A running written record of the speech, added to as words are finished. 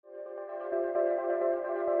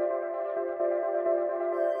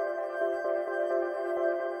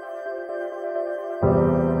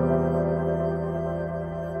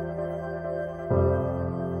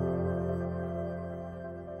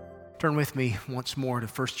Turn with me once more to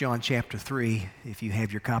 1 John chapter 3, if you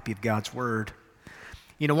have your copy of God's Word.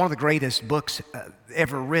 You know, one of the greatest books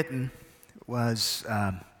ever written was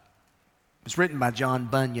written by John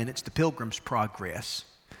Bunyan. It's The Pilgrim's Progress.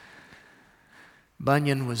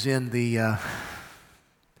 Bunyan was in the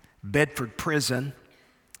Bedford prison.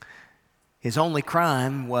 His only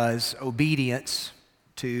crime was obedience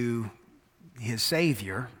to his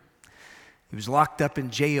Savior. He was locked up in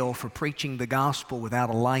jail for preaching the gospel without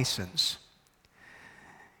a license.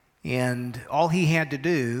 And all he had to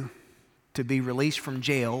do to be released from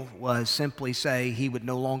jail was simply say he would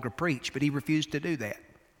no longer preach, but he refused to do that.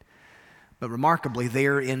 But remarkably,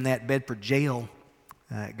 there in that Bedford jail,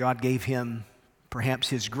 God gave him perhaps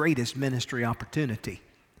his greatest ministry opportunity.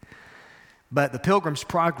 But The Pilgrim's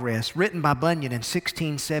Progress, written by Bunyan in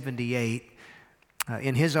 1678,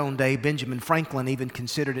 in his own day, Benjamin Franklin even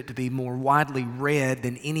considered it to be more widely read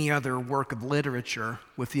than any other work of literature,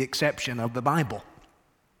 with the exception of the Bible.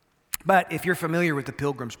 But if you're familiar with The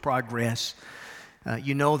Pilgrim's Progress,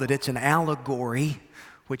 you know that it's an allegory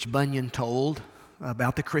which Bunyan told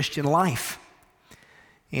about the Christian life.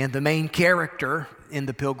 And the main character in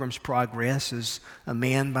The Pilgrim's Progress is a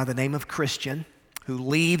man by the name of Christian who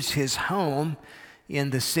leaves his home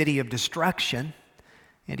in the city of destruction,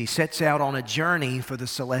 and he sets out on a journey for the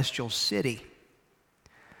celestial city.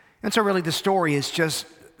 And so really the story is just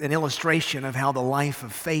an illustration of how the life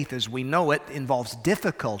of faith as we know it involves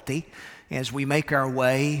difficulty as we make our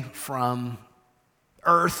way from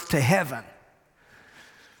earth to heaven.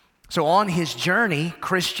 So on his journey,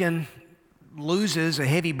 Christian loses a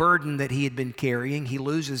heavy burden that he had been carrying. He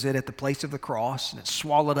loses it at the place of the cross, and it's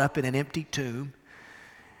swallowed up in an empty tomb.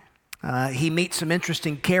 He meets some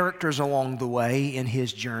interesting characters along the way in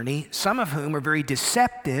his journey, some of whom are very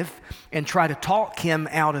deceptive and try to talk him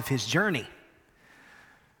out of his journey.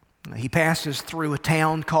 He passes through a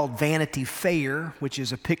town called Vanity Fair, which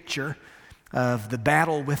is a picture of the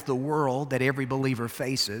battle with the world that every believer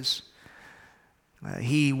faces.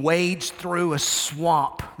 He wades through a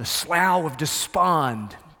swamp, the Slough of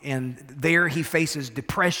Despond, and there he faces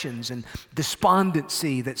depressions and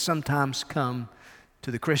despondency that sometimes come to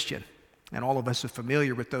the Christian. And all of us are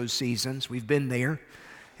familiar with those seasons. We've been there,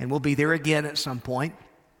 and we'll be there again at some point.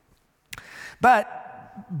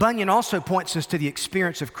 But Bunyan also points us to the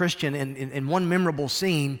experience of Christian in one memorable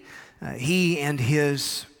scene. He and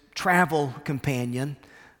his travel companion,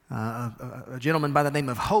 a gentleman by the name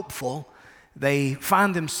of Hopeful, they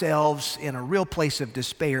find themselves in a real place of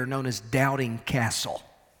despair known as Doubting Castle.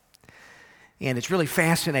 And it's really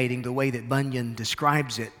fascinating the way that Bunyan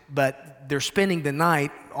describes it. But they're spending the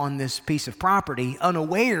night on this piece of property,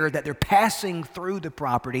 unaware that they're passing through the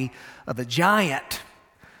property of a giant.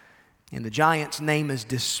 And the giant's name is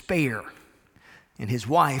Despair. And his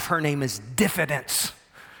wife, her name is Diffidence,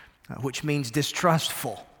 which means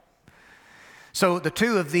distrustful. So the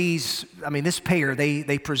two of these, this pair,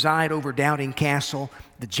 they preside over Doubting Castle.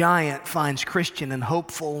 The giant finds Christian and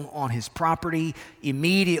Hopeful on his property,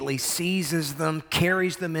 immediately seizes them,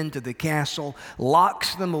 carries them into the castle,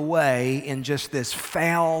 locks them away in just this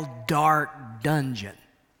foul, dark dungeon.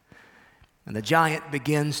 And the giant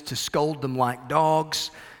begins to scold them like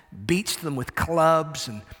dogs, beats them with clubs,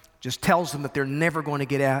 and just tells them that they're never going to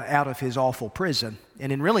get out of his awful prison.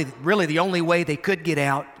 And in really the only way they could get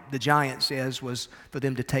out, the giant says, was for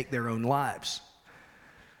them to take their own lives.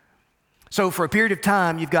 So for a period of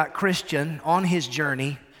time, you've got Christian on his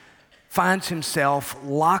journey, finds himself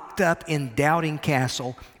locked up in Doubting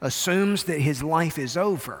Castle, assumes that his life is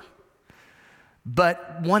over.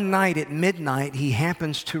 But one night at midnight, he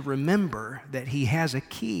happens to remember that he has a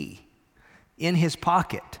key in his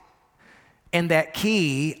pocket. And that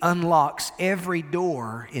key unlocks every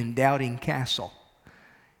door in Doubting Castle.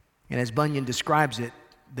 And as Bunyan describes it,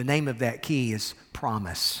 the name of that key is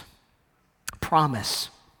promise. Promise.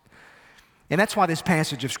 And that's why this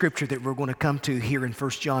passage of Scripture that we're going to come to here in 1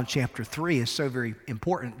 John chapter 3 is so very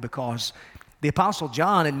important, because the Apostle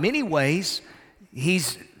John, in many ways,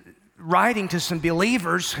 he's writing to some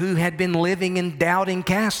believers who had been living in Doubting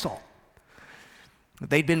Castle.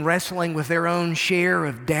 They'd been wrestling with their own share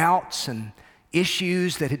of doubts and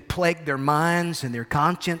issues that had plagued their minds and their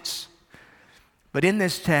conscience. But in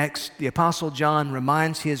this text, the Apostle John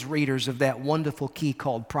reminds his readers of that wonderful key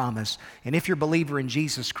called promise. And if you're a believer in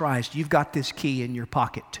Jesus Christ, you've got this key in your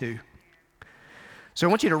pocket too. So I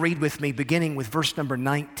want you to read with me, beginning with verse number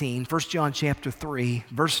 19, 1 John chapter 3,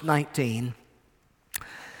 verse 19.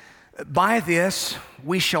 By this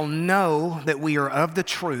we shall know that we are of the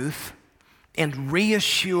truth and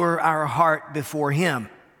reassure our heart before Him.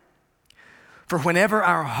 For whenever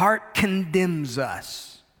our heart condemns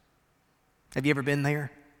us, have you ever been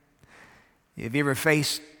there? Have you ever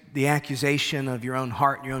faced the accusation of your own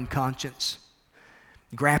heart and your own conscience,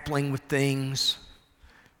 grappling with things,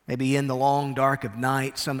 maybe in the long dark of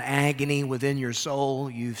night, some agony within your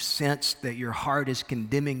soul? You've sensed that your heart is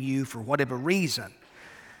condemning you for whatever reason.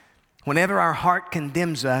 Whenever our heart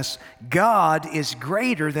condemns us, God is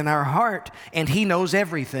greater than our heart, and He knows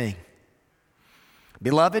everything.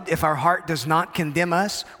 Beloved, if our heart does not condemn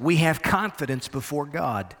us, we have confidence before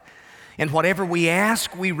God. And whatever we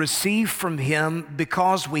ask, we receive from Him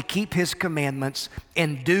because we keep His commandments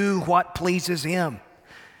and do what pleases Him.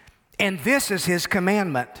 And this is His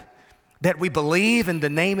commandment, that we believe in the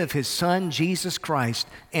name of His Son, Jesus Christ,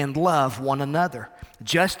 and love one another,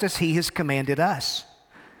 just as He has commanded us.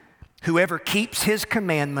 Whoever keeps His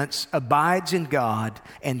commandments abides in God,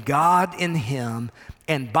 and God in him.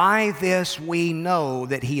 And by this we know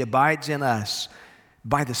that He abides in us,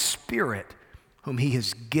 by the Spirit whom He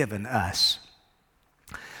has given us.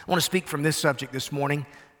 I want to speak from this subject this morning,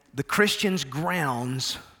 the Christian's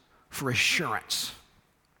grounds for assurance.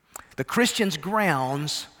 The Christian's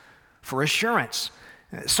grounds for assurance.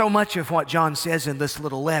 So much of what John says in this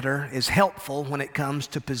little letter is helpful when it comes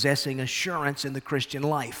to possessing assurance in the Christian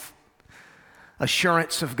life.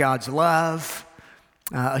 Assurance of God's love,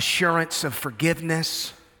 assurance of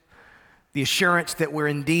forgiveness, the assurance that we're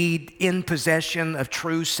indeed in possession of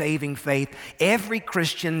true saving faith. Every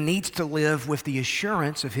Christian needs to live with the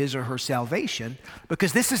assurance of his or her salvation,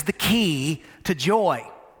 because this is the key to joy.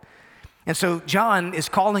 And so John is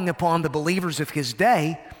calling upon the believers of his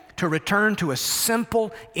day to return to a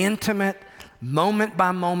simple, intimate,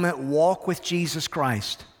 moment-by-moment walk with Jesus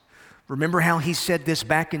Christ. Remember how he said this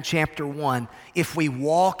back in chapter 1. If we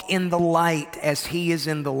walk in the light as He is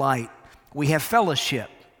in the light, we have fellowship.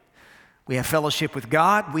 We have fellowship with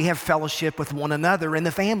God. We have fellowship with one another in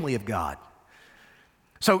the family of God.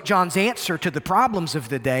 So John's answer to the problems of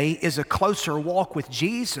the day is a closer walk with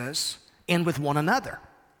Jesus and with one another.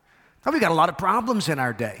 Now, we've got a lot of problems in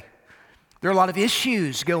our day. There are a lot of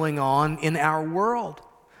issues going on in our world.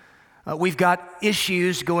 We've got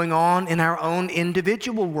issues going on in our own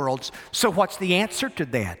individual worlds. So what's the answer to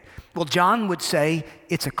that? Well, John would say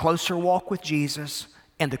it's a closer walk with Jesus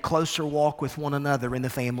and a closer walk with one another in the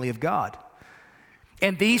family of God.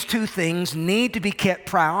 And these two things need to be kept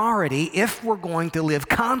priority if we're going to live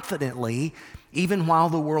confidently, even while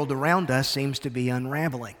the world around us seems to be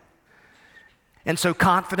unraveling. And so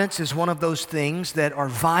confidence is one of those things that are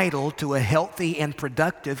vital to a healthy and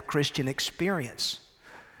productive Christian experience.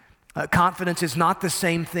 Confidence is not the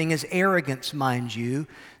same thing as arrogance, mind you.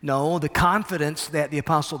 No, the confidence that the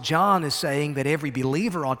Apostle John is saying that every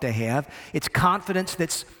believer ought to have, it's confidence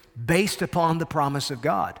that's based upon the promise of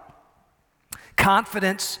God.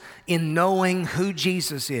 Confidence in knowing who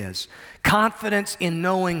Jesus is. Confidence in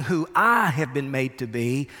knowing who I have been made to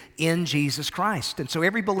be in Jesus Christ. And so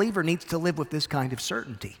every believer needs to live with this kind of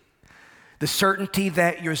certainty. The certainty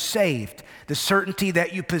that you're saved. The certainty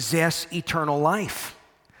that you possess eternal life.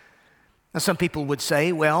 Now, some people would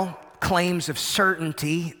say, well, claims of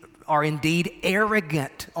certainty are indeed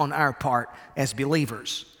arrogant on our part as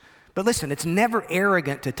believers. But listen, it's never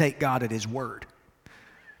arrogant to take God at His word.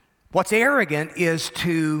 What's arrogant is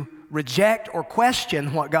to reject or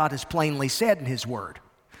question what God has plainly said in His word.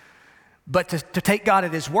 But to take God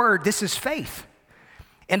at His word, this is faith.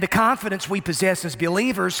 And the confidence we possess as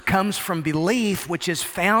believers comes from belief which is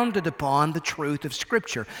founded upon the truth of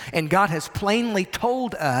Scripture. And God has plainly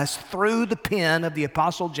told us through the pen of the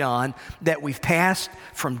Apostle John that we've passed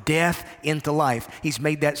from death into life. He's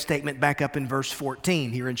made that statement back up in verse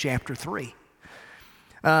 14 here in chapter 3.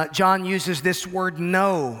 John uses this word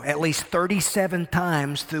know at least 37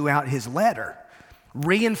 times throughout his letter,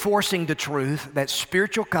 reinforcing the truth that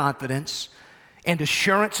spiritual confidence and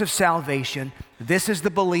assurance of salvation, this is the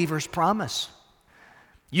believer's promise.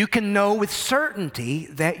 You can know with certainty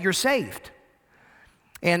that you're saved.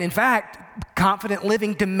 And in fact, confident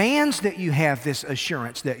living demands that you have this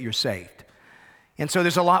assurance that you're saved. And so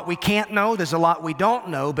there's a lot we can't know, there's a lot we don't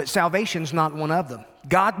know, but salvation's not one of them.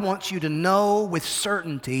 God wants you to know with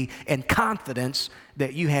certainty and confidence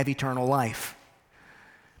that you have eternal life.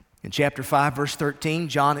 In chapter 5, verse 13,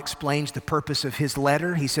 John explains the purpose of his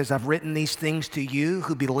letter. He says, I've written these things to you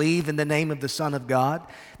who believe in the name of the Son of God,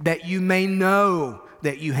 that you may know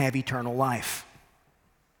that you have eternal life.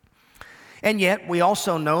 And yet, we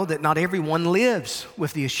also know that not everyone lives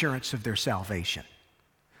with the assurance of their salvation.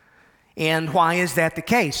 And why is that the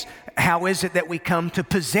case? How is it that we come to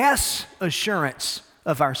possess assurance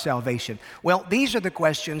of our salvation? Well, these are the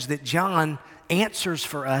questions that John answers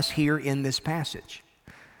for us here in this passage.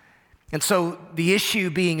 And so the issue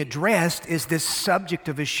being addressed is this subject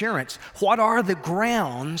of assurance. What are the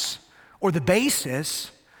grounds or the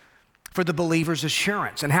basis for the believer's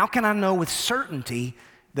assurance. And how can I know with certainty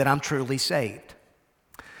that I'm truly saved?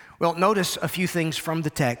 Well, notice a few things from the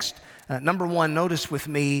text. Number one, notice with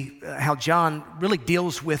me how John really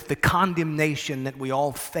deals with the condemnation that we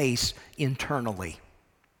all face internally.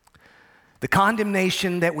 The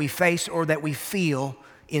condemnation that we face or that we feel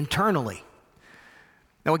internally.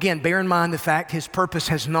 Now again, bear in mind the fact his purpose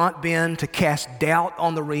has not been to cast doubt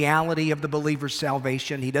on the reality of the believer's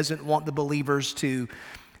salvation. He doesn't want the believers to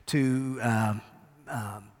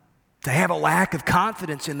have a lack of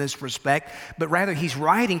confidence in this respect, but rather he's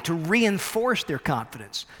writing to reinforce their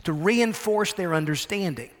confidence, to reinforce their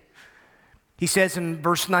understanding. He says in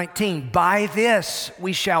verse 19, "By this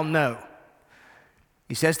we shall know."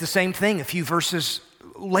 He says the same thing a few verses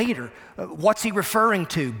later. What's he referring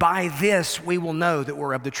to? By this we will know that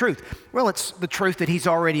we're of the truth. Well, it's the truth that he's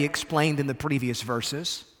already explained in the previous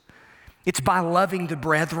verses. It's by loving the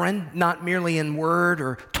brethren, not merely in word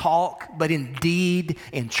or talk, but in deed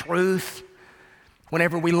and truth.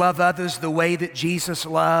 Whenever we love others the way that Jesus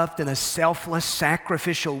loved, in a selfless,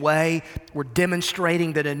 sacrificial way, we're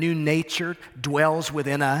demonstrating that a new nature dwells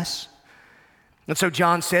within us. And so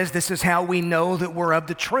John says this is how we know that we're of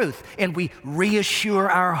the truth, and we reassure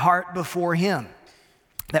our heart before him.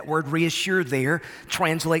 That word reassure there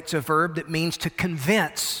translates a verb that means to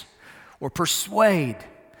convince or persuade.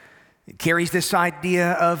 It carries this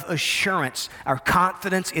idea of assurance. Our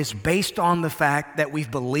confidence is based on the fact that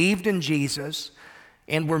we've believed in Jesus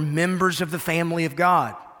and we're members of the family of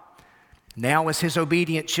God. Now, as his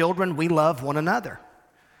obedient children, we love one another.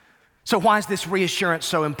 So why is this reassurance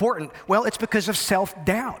so important? Well, it's because of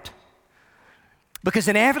self-doubt. Because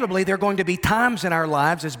inevitably there are going to be times in our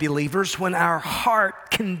lives as believers when our heart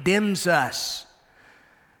condemns us.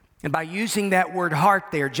 And by using that word heart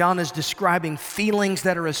there, John is describing feelings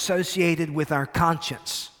that are associated with our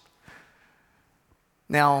conscience.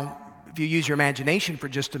 Now, if you use your imagination for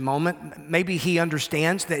just a moment, maybe he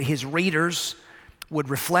understands that his readers would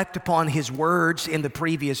reflect upon his words in the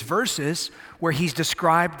previous verses where he's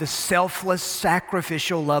described the selfless,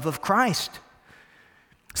 sacrificial love of Christ.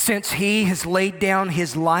 Since he has laid down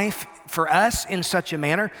his life for us in such a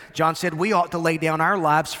manner, John said we ought to lay down our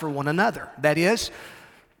lives for one another. That is,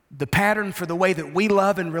 the pattern for the way that we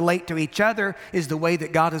love and relate to each other is the way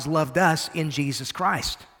that God has loved us in Jesus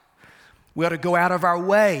Christ. We ought to go out of our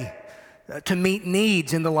way to meet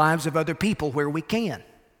needs in the lives of other people where we can.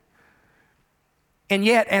 And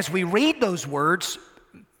yet, as we read those words,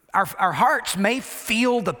 our hearts may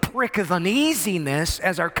feel the prick of uneasiness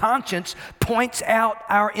as our conscience points out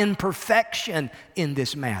our imperfection in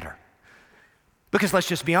this matter. Because let's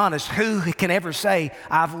just be honest, who can ever say,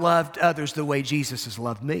 I've loved others the way Jesus has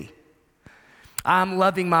loved me? I'm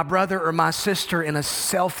loving my brother or my sister in a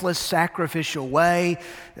selfless, sacrificial way,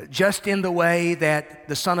 just in the way that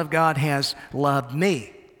the Son of God has loved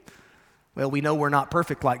me. Well, we know we're not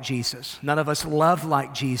perfect like Jesus. None of us love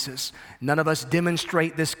like Jesus. None of us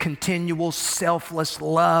demonstrate this continual selfless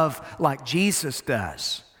love like Jesus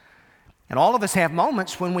does. And all of us have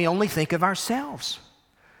moments when we only think of ourselves.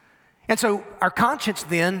 And so our conscience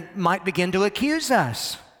then might begin to accuse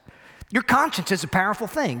us. Your conscience is a powerful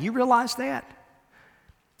thing. You realize that?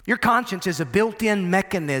 Your conscience is a built-in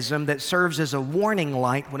mechanism that serves as a warning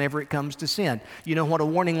light whenever it comes to sin. You know what a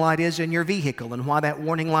warning light is in your vehicle and why that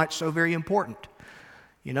warning light's so very important.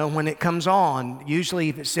 You know, when it comes on, usually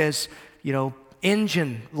if it says,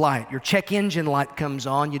 engine light, your check engine light comes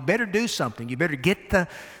on, you'd better do something. You better get the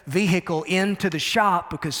vehicle into the shop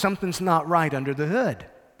because something's not right under the hood.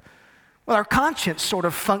 Well, our conscience sort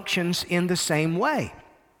of functions in the same way.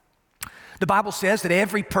 The Bible says that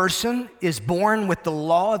every person is born with the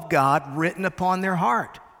law of God written upon their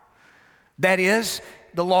heart. That is,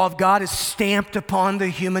 the law of God is stamped upon the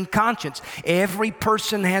human conscience. Every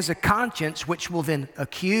person has a conscience which will then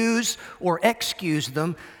accuse or excuse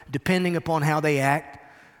them depending upon how they act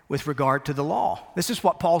with regard to the law. This is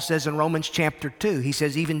what Paul says in Romans chapter 2. He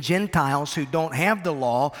says, even Gentiles who don't have the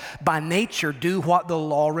law by nature do what the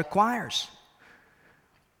law requires.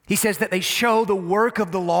 He says that they show the work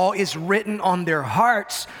of the law is written on their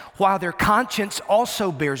hearts, while their conscience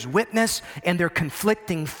also bears witness, and their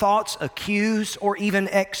conflicting thoughts accuse or even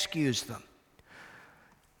excuse them.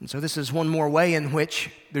 And so this is one more way in which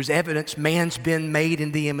there's evidence man's been made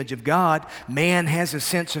in the image of God. Man has a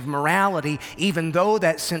sense of morality, even though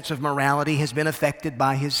that sense of morality has been affected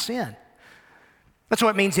by his sin. That's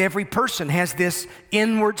what it means every person has this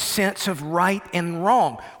inward sense of right and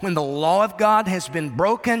wrong. When the law of God has been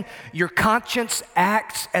broken, your conscience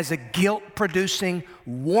acts as a guilt-producing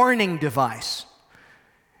warning device.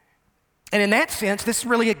 And in that sense, this is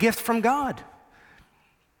really a gift from God.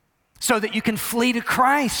 so that you can flee to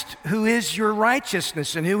Christ, who is your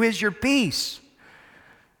righteousness and who is your peace.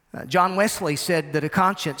 John Wesley said that a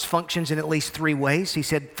conscience functions in at least three ways. He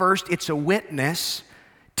said, first, it's a witness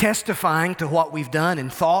testifying to what we've done in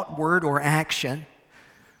thought, word, or action.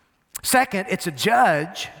 Second, it's a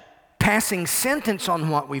judge passing sentence on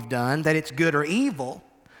what we've done, that it's good or evil.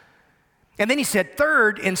 And then he said,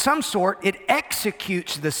 third, in some sort, it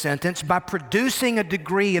executes the sentence by producing a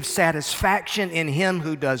degree of satisfaction in him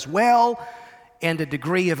who does well and a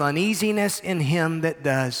degree of uneasiness in him that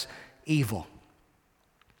does evil.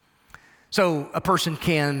 So a person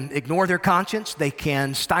can ignore their conscience, they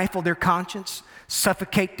can stifle their conscience,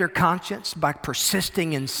 suffocate their conscience by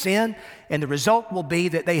persisting in sin, and the result will be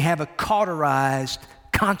that they have a cauterized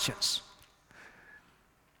conscience.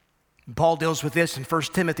 Paul deals with this in 1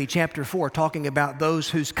 Timothy chapter 4, talking about those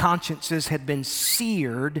whose consciences had been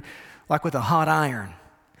seared like with a hot iron.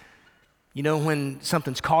 You know, when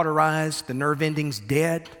something's cauterized, the nerve ending's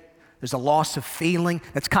dead, there's a loss of feeling.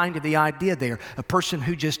 That's kind of the idea there. A person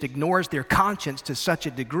who just ignores their conscience to such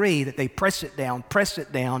a degree that they press it down, press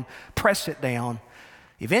it down, press it down.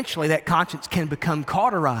 Eventually, that conscience can become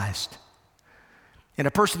cauterized. And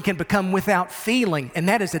a person can become without feeling, and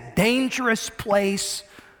that is a dangerous place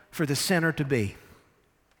for the sinner to be.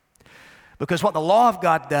 Because what the law of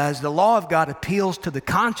God does, the law of God appeals to the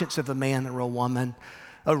conscience of a man or a woman,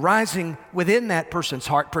 arising within that person's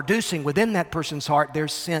heart, producing within that person's heart their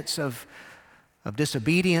sense of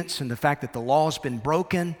disobedience and the fact that the law's been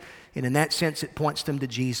broken, and in that sense it points them to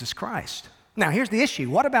Jesus Christ. Now here's the issue.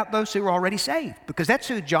 What about those who are already saved? Because that's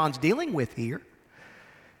who John's dealing with here.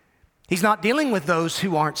 He's not dealing with those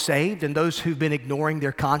who aren't saved and those who've been ignoring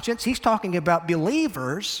their conscience. He's talking about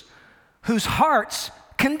believers whose hearts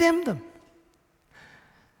condemn them.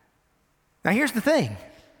 Now here's the thing.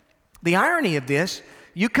 The irony of this,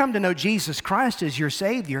 you come to know Jesus Christ as your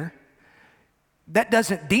Savior, that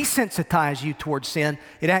doesn't desensitize you towards sin.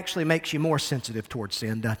 It actually makes you more sensitive towards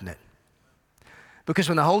sin, doesn't it? Because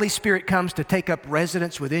when the Holy Spirit comes to take up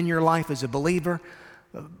residence within your life as a believer,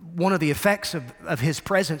 one of the effects of His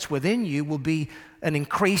presence within you will be an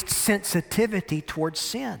increased sensitivity towards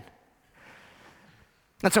sin.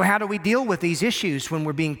 And so how do we deal with these issues when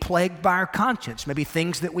we're being plagued by our conscience? Maybe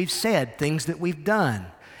things that we've said, things that we've done,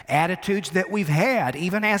 attitudes that we've had,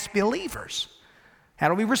 even as believers. How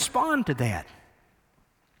do we respond to that?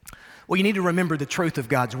 Well, you need to remember the truth of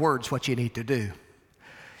God's Word is what you need to do.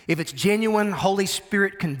 If it's genuine Holy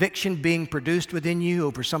Spirit conviction being produced within you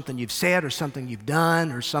over something you've said or something you've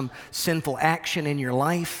done or some sinful action in your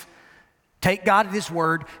life, take God at His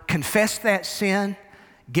word, confess that sin,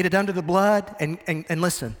 get it under the blood, and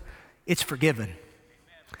listen, it's forgiven.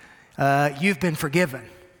 You've been forgiven.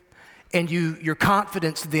 And your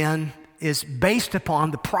confidence then is based upon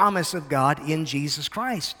the promise of God in Jesus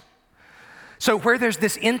Christ. So where there's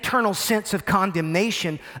this internal sense of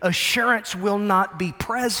condemnation, assurance will not be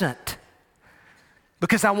present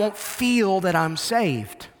because I won't feel that I'm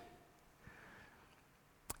saved.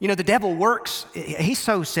 You know, the devil works, he's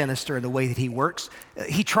so sinister in the way that he works.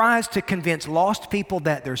 He tries to convince lost people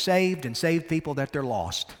that they're saved and saved people that they're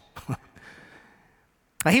lost.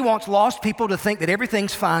 He wants lost people to think that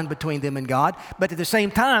everything's fine between them and God, but at the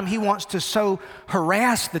same time, he wants to so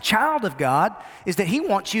harass the child of God is that he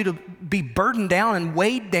wants you to be burdened down and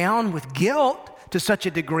weighed down with guilt to such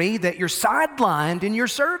a degree that you're sidelined in your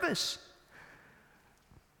service.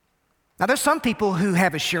 Now, there's some people who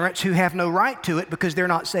have assurance who have no right to it because they're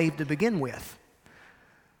not saved to begin with.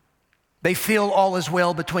 They feel all is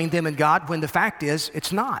well between them and God when the fact is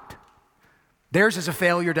it's not. Theirs is a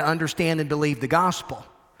failure to understand and believe the gospel.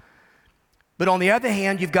 But on the other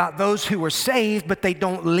hand, you've got those who are saved, but they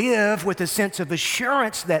don't live with a sense of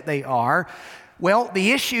assurance that they are. Well,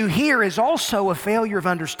 the issue here is also a failure of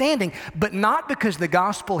understanding, but not because the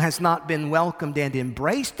gospel has not been welcomed and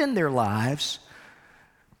embraced in their lives.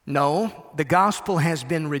 No, the gospel has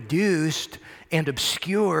been reduced and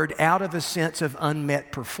obscured out of a sense of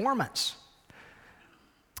unmet performance.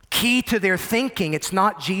 Key to their thinking, it's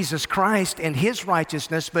not Jesus Christ and His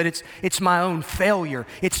righteousness, but it's my own failure.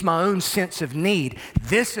 It's my own sense of need.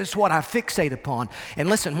 This is what I fixate upon. And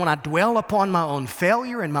listen, when I dwell upon my own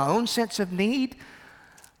failure and my own sense of need,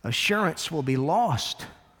 assurance will be lost.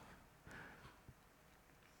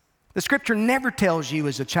 The Scripture never tells you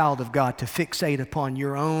as a child of God to fixate upon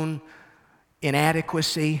your own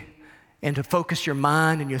inadequacy and to focus your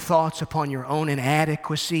mind and your thoughts upon your own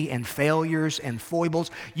inadequacy and failures and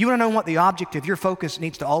foibles. You want to know what the object of your focus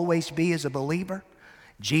needs to always be as a believer?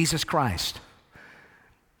 Jesus Christ.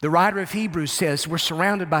 The writer of Hebrews says we're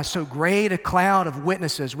surrounded by so great a cloud of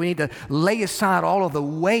witnesses. We need to lay aside all of the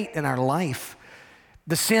weight in our life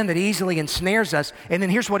the sin that easily ensnares us. And then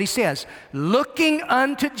here's what he says, looking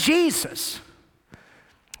unto Jesus,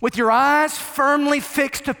 with your eyes firmly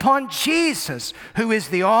fixed upon Jesus, who is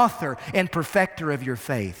the author and perfecter of your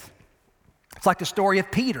faith. It's like the story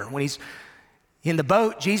of Peter. When he's in the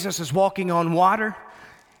boat, Jesus is walking on water.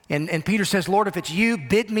 And Peter says, Lord, if it's you,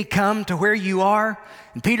 bid me come to where you are.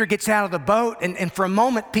 And Peter gets out of the boat, and for a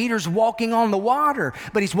moment, Peter's walking on the water.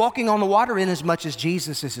 But he's walking on the water in as much as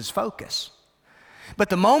Jesus is his focus. But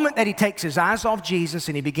the moment that he takes his eyes off Jesus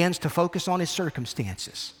and he begins to focus on his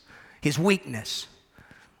circumstances, his weakness,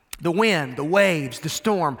 the wind, the waves, the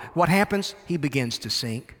storm, what happens? He begins to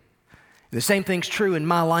sink. The same thing's true in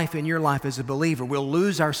my life and your life as a believer. We'll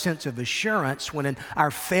lose our sense of assurance when in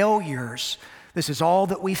our failures, this is all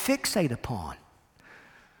that we fixate upon.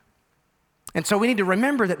 And so we need to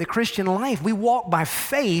remember that the Christian life, we walk by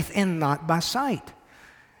faith and not by sight.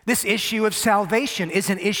 This issue of salvation is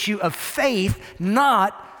an issue of faith,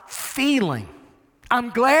 not feeling. I'm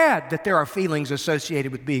glad that there are feelings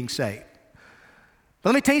associated with being saved. But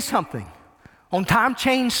let me tell you something. On Time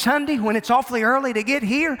Change Sunday, when it's awfully early to get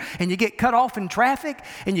here and you get cut off in traffic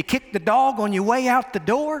and you kick the dog on your way out the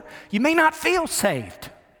door, you may not feel saved.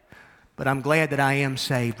 But I'm glad that I am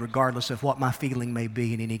saved regardless of what my feeling may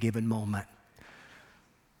be in any given moment.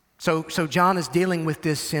 So John is dealing with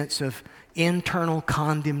this sense of internal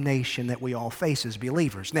condemnation that we all face as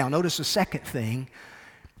believers. Now, notice the second thing,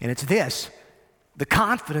 and it's this, the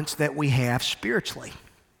confidence that we have spiritually.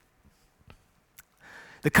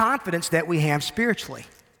 The confidence that we have spiritually.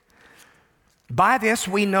 By this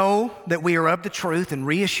we know that we are of the truth and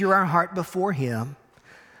reassure our heart before Him.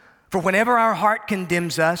 For whenever our heart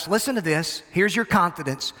condemns us, listen to this, here's your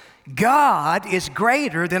confidence. God is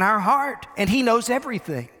greater than our heart, and He knows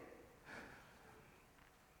everything.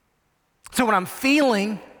 So when I'm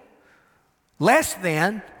feeling less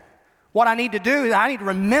than, what I need to do is I need to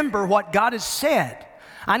remember what God has said.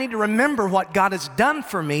 I need to remember what God has done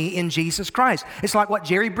for me in Jesus Christ. It's like what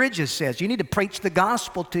Jerry Bridges says. You need to preach the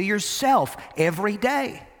gospel to yourself every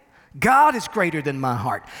day. God is greater than my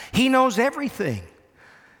heart. He knows everything.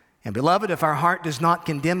 And beloved, if our heart does not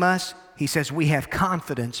condemn us, he says we have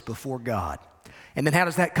confidence before God. And then how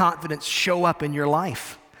does that confidence show up in your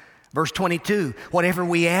life? Verse 22, whatever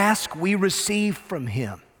we ask, we receive from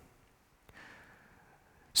Him.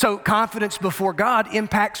 So confidence before God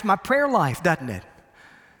impacts my prayer life, doesn't it?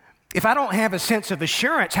 If I don't have a sense of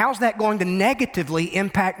assurance, how's that going to negatively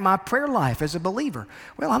impact my prayer life as a believer?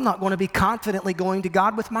 Well, I'm not going to be confidently going to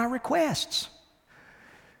God with my requests.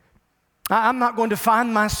 I'm not going to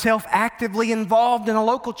find myself actively involved in a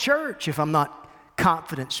local church if I'm not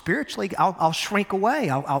confident spiritually. I'll shrink away.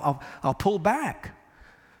 I'll pull back.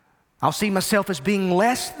 I'll see myself as being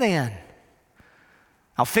less than.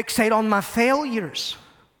 I'll fixate on my failures.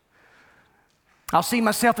 I'll see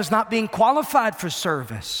myself as not being qualified for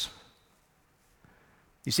service.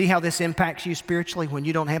 You see how this impacts you spiritually when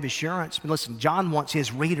you don't have assurance? But listen, John wants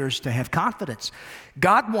his readers to have confidence.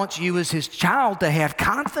 God wants you as his child to have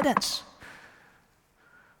confidence.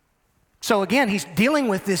 So again, he's dealing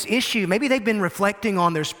with this issue. Maybe they've been reflecting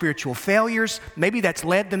on their spiritual failures. Maybe that's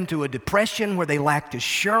led them to a depression where they lacked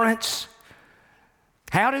assurance.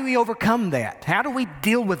 How do we overcome that? How do we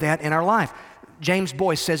deal with that in our life? James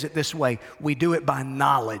Boyce says it this way, we do it by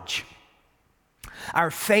knowledge.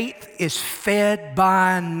 Our faith is fed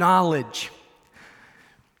by knowledge.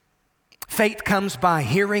 Faith comes by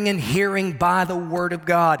hearing, and hearing by the Word of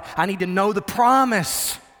God. I need to know the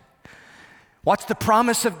promise. What's the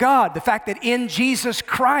promise of God? The fact that in Jesus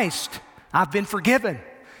Christ, I've been forgiven.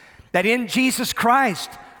 That in Jesus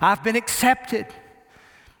Christ, I've been accepted.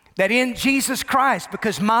 That in Jesus Christ,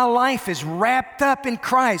 because my life is wrapped up in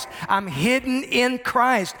Christ, I'm hidden in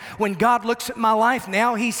Christ. When God looks at my life,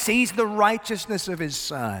 now He sees the righteousness of His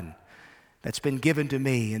Son that's been given to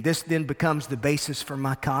me. And this then becomes the basis for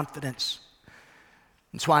my confidence.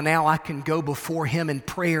 That's why now I can go before Him in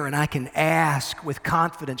prayer and I can ask with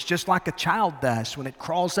confidence, just like a child does when it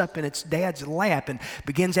crawls up in its dad's lap and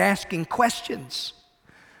begins asking questions.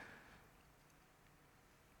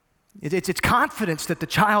 It's confidence that the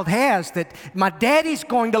child has that my daddy's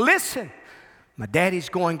going to listen. My daddy's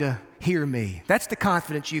going to hear me. That's the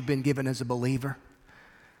confidence you've been given as a believer.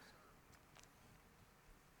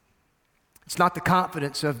 It's not the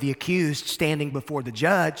confidence of the accused standing before the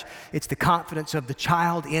judge. It's the confidence of the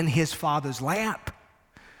child in his father's lap.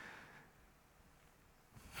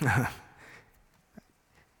 I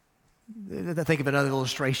think of another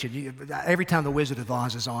illustration. Every time The Wizard of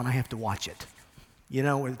Oz is on, I have to watch it. You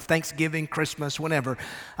know, Thanksgiving, Christmas, whenever,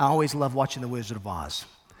 I always love watching The Wizard of Oz.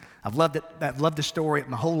 I've loved it. I've loved the story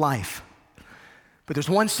my whole life. But there's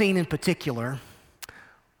one scene in particular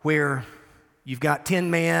where you've got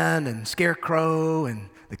Tin Man and Scarecrow and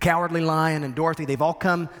the Cowardly Lion and Dorothy. They've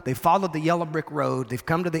followed the yellow brick road. They've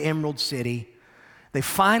come to the Emerald City. They've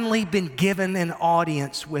finally been given an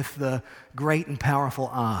audience with the great and powerful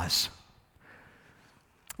Oz.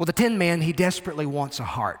 Well, the Tin Man, he desperately wants a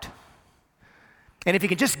heart. And if he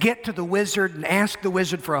can just get to the wizard and ask the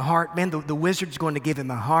wizard for a heart, man, the wizard's going to give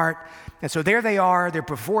him a heart. And so there they are. They're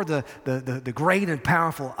before the great and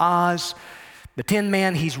powerful Oz. The Tin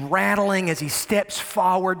Man, he's rattling as he steps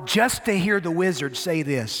forward just to hear the wizard say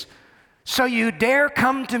this. So you dare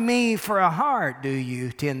come to me for a heart, do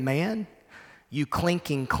you, Tin Man? You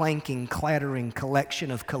clinking, clanking, clattering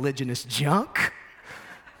collection of colliginous junk.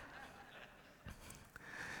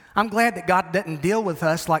 I'm glad that God doesn't deal with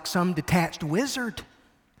us like some detached wizard.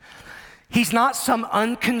 He's not some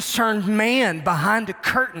unconcerned man behind a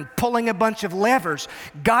curtain pulling a bunch of levers.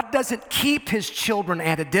 God doesn't keep his children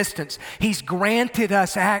at a distance. He's granted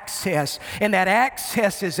us access, and that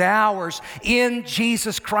access is ours in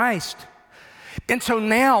Jesus Christ. And so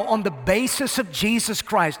now, on the basis of Jesus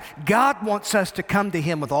Christ, God wants us to come to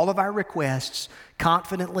him with all of our requests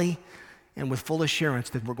confidently and with full assurance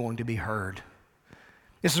that we're going to be heard.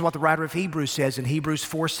 This is what the writer of Hebrews says in Hebrews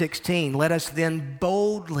 4:16. Let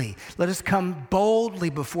us come boldly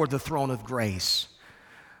before the throne of grace.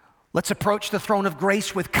 Let's approach the throne of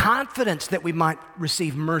grace with confidence that we might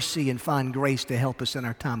receive mercy and find grace to help us in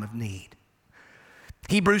our time of need.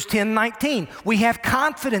 Hebrews 10:19. We have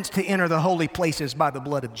confidence to enter the holy places by the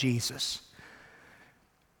blood of Jesus.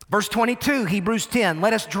 Verse 22, Hebrews 10.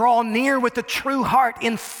 Let us draw near with a true heart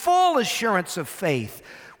in full assurance of faith,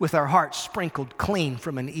 with our hearts sprinkled clean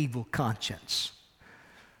from an evil conscience.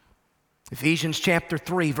 Ephesians chapter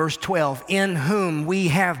 3, verse 12, in whom we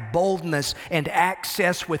have boldness and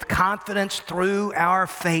access with confidence through our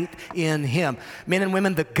faith in him. Men and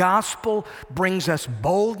women, the gospel brings us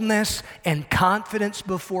boldness and confidence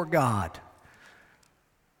before God.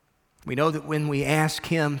 We know that when we ask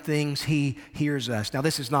him things, he hears us. Now,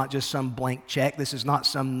 this is not just some blank check. This is not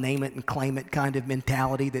some name it and claim it kind of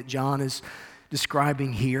mentality that John is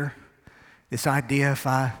describing here. This idea, if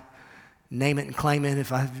I name it and claim it,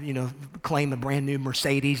 if I claim a brand new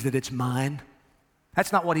Mercedes, that it's mine.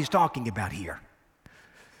 That's not what he's talking about here.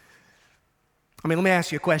 I mean, let me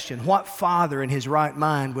ask you a question. What father in his right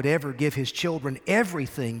mind would ever give his children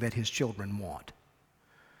everything that his children want?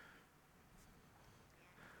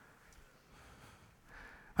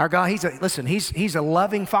 Our God, he's a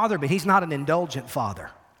loving father, but he's not an indulgent father.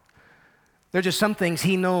 There are just some things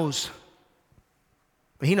he knows.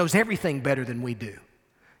 He knows everything better than we do.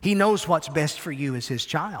 He knows what's best for you as his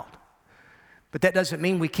child. But that doesn't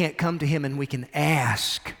mean we can't come to him and we can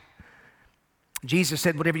ask. Jesus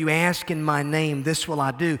said, whatever you ask in my name, this will I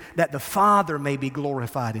do, that the Father may be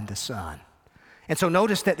glorified in the Son. And so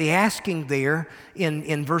notice that the asking there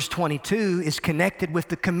in verse 22 is connected with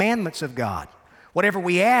the commandments of God. Whatever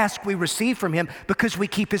we ask, we receive from him because we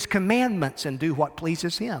keep his commandments and do what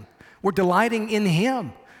pleases him. We're delighting in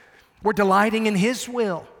him. We're delighting in his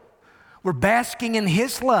will. We're basking in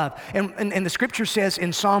his love. And the scripture says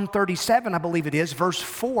in Psalm 37, I believe it is, verse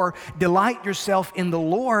 4, delight yourself in the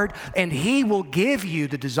Lord and he will give you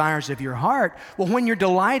the desires of your heart. Well, when you're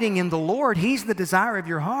delighting in the Lord, he's the desire of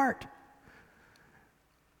your heart.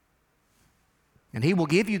 And he will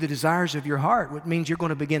give you the desires of your heart, which means you're going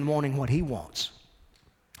to begin wanting what he wants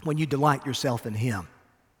when you delight yourself in him.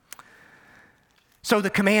 So the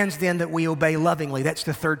commands then that we obey lovingly, that's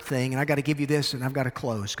the third thing. And I got to give you this and I've got to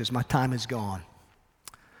close because my time is gone.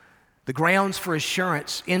 The grounds for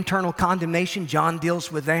assurance, internal condemnation, John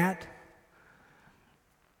deals with that.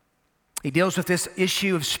 He deals with this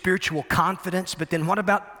issue of spiritual confidence, but then what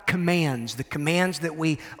about commands? The commands that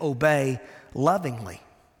we obey lovingly,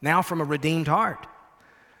 now from a redeemed heart.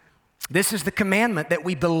 This is the commandment that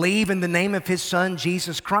we believe in the name of his Son,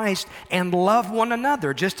 Jesus Christ, and love one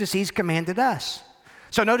another just as he's commanded us.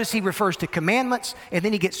 So notice he refers to commandments, and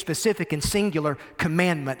then he gets specific and singular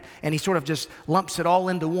commandment, and he sort of just lumps it all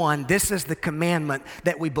into one. This is the commandment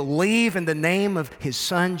that we believe in the name of his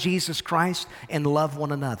Son, Jesus Christ, and love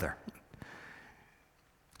one another.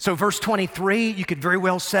 So verse 23, you could very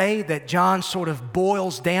well say that John sort of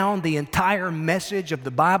boils down the entire message of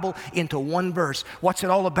the Bible into one verse. What's it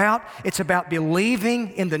all about? It's about believing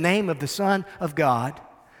in the name of the Son of God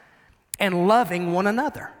and loving one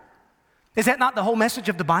another. Is that not the whole message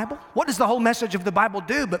of the Bible? What does the whole message of the Bible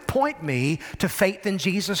do but point me to faith in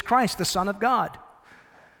Jesus Christ, the Son of God?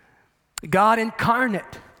 God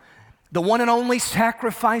incarnate, the one and only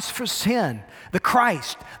sacrifice for sin, the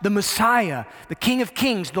Christ, the Messiah, the King of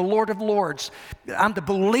Kings, the Lord of Lords. I'm to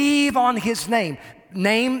believe on his name.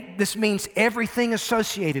 name, this means everything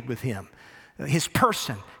associated with him. His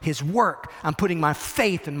person, his work. I'm putting my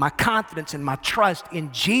faith and my confidence and my trust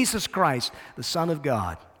in Jesus Christ, the Son of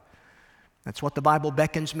God. That's what the Bible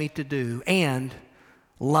beckons me to do, and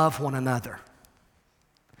love one another.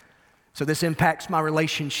 So this impacts my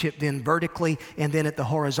relationship then vertically and then at the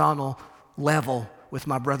horizontal level with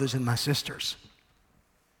my brothers and my sisters.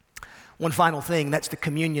 One final thing, that's the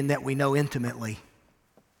communion that we know intimately.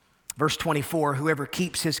 Verse 24, whoever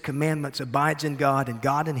keeps his commandments abides in God and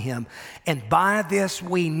God in him. And by this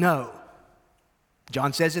we know,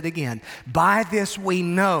 John says it again, by this we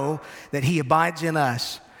know that he abides in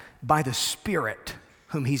us by the Spirit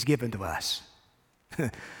whom he's given to us.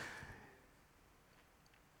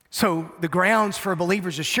 So the grounds for a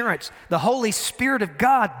believer's assurance, the Holy Spirit of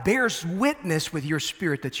God bears witness with your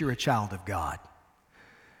spirit that you're a child of God.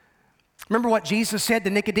 Remember what Jesus said to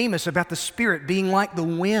Nicodemus about the Spirit being like the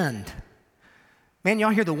wind. Man,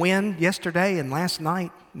 y'all hear the wind yesterday and last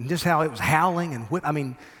night, and just how it was howling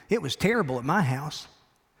and it was terrible at my house.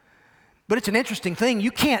 But it's an interesting thing.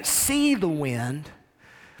 You can't see the wind,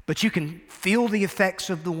 but you can feel the effects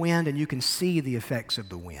of the wind and you can see the effects of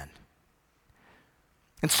the wind.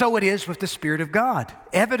 And so it is with the Spirit of God.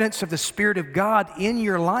 Evidence of the Spirit of God in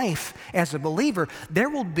your life as a believer, there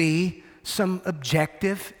will be some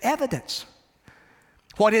objective evidence.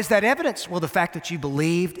 What is that evidence? Well, the fact that you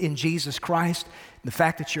believed in Jesus Christ, the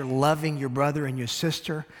fact that you're loving your brother and your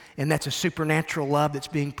sister, and that's a supernatural love that's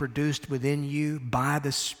being produced within you by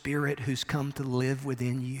the Spirit who's come to live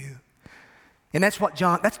within you. And that's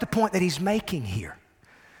the point that he's making here.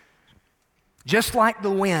 Just like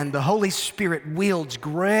the wind, the Holy Spirit wields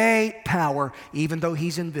great power even though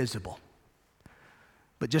he's invisible.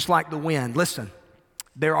 But just like the wind, listen,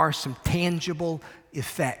 there are some tangible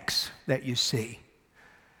effects that you see.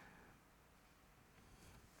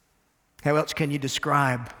 How else can you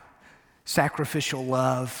describe sacrificial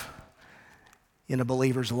love in a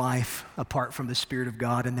believer's life apart from the Spirit of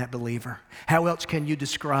God in that believer? How else can you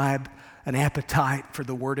describe an appetite for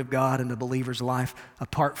the Word of God in the believer's life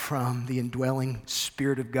apart from the indwelling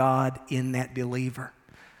Spirit of God in that believer?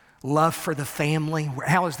 Love for the family,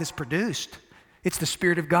 how is this produced? It's the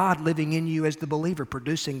Spirit of God living in you as the believer,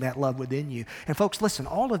 producing that love within you. And folks, listen,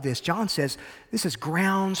 all of this, John says, this is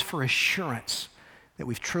grounds for assurance that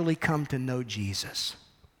we've truly come to know Jesus.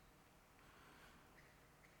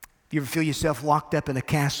 Do you ever feel yourself locked up in a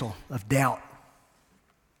castle of doubt?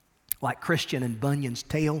 Like Christian in Bunyan's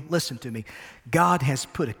tale? Listen to me. God has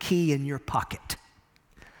put a key in your pocket,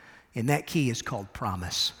 and that key is called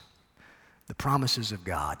promise. The promises of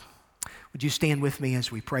God. Would you stand with me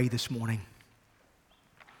as we pray this morning?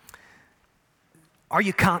 Are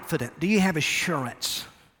you confident? Do you have assurance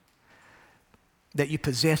that you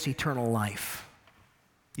possess eternal life?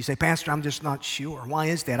 You say, Pastor, I'm just not sure. Why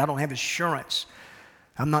is that? I don't have assurance.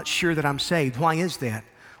 I'm not sure that I'm saved. Why is that?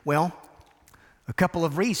 Well, a couple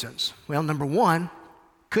of reasons. Well, number one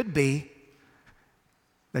could be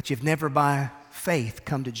that you've never by faith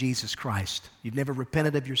come to Jesus Christ. You've never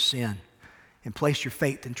repented of your sin and placed your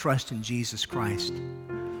faith and trust in Jesus Christ.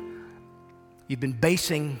 You've been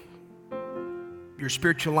basing your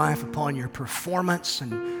spiritual life upon your performance,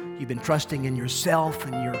 and you've been trusting in yourself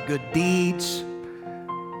and your good deeds,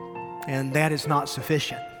 and that is not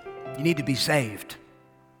sufficient. You need to be saved.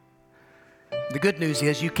 The good news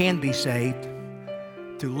is you can be saved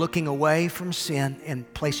through looking away from sin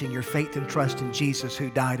and placing your faith and trust in Jesus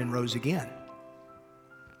who died and rose again.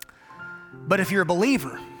 But if you're a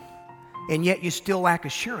believer and yet you still lack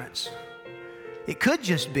assurance, it could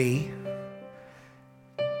just be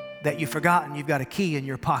that you've forgotten you've got a key in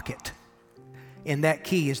your pocket, and that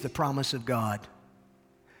key is the promise of God.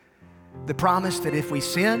 The promise that if we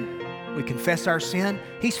sin, we confess our sin,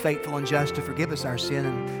 He's faithful and just to forgive us our sin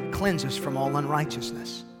and cleanse us from all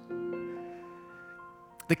unrighteousness.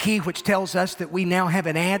 The key which tells us that we now have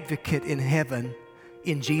an advocate in heaven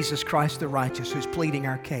in Jesus Christ the righteous, who's pleading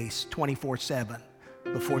our case 24/7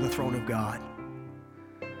 before the throne of God.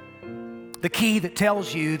 The key that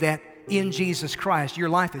tells you that in Jesus Christ, your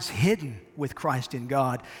life is hidden with Christ in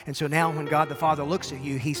God. And so now when God the Father looks at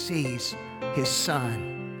you, He sees His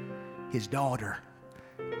Son, His daughter.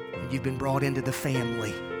 And you've been brought into the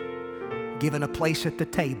family, given a place at the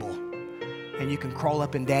table, and you can crawl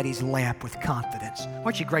up in Daddy's lap with confidence.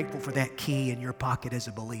 Aren't you grateful for that key in your pocket as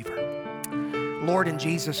a believer? Lord, in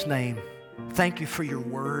Jesus' name, thank you for your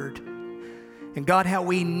word. And God, how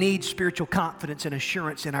we need spiritual confidence and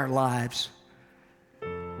assurance in our lives.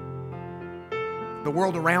 The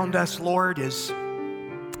world around us, Lord, is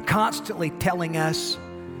constantly telling us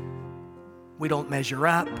we don't measure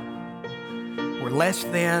up, we're less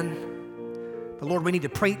than. But Lord, we need to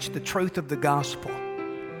preach the truth of the gospel.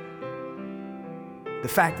 The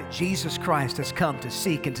fact that Jesus Christ has come to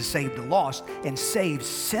seek and to save the lost and saves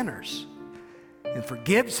sinners and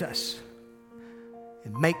forgives us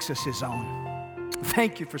and makes us His own.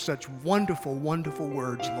 Thank you for such wonderful, wonderful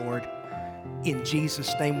words, Lord. In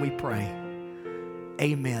Jesus' name we pray.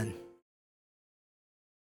 Amen.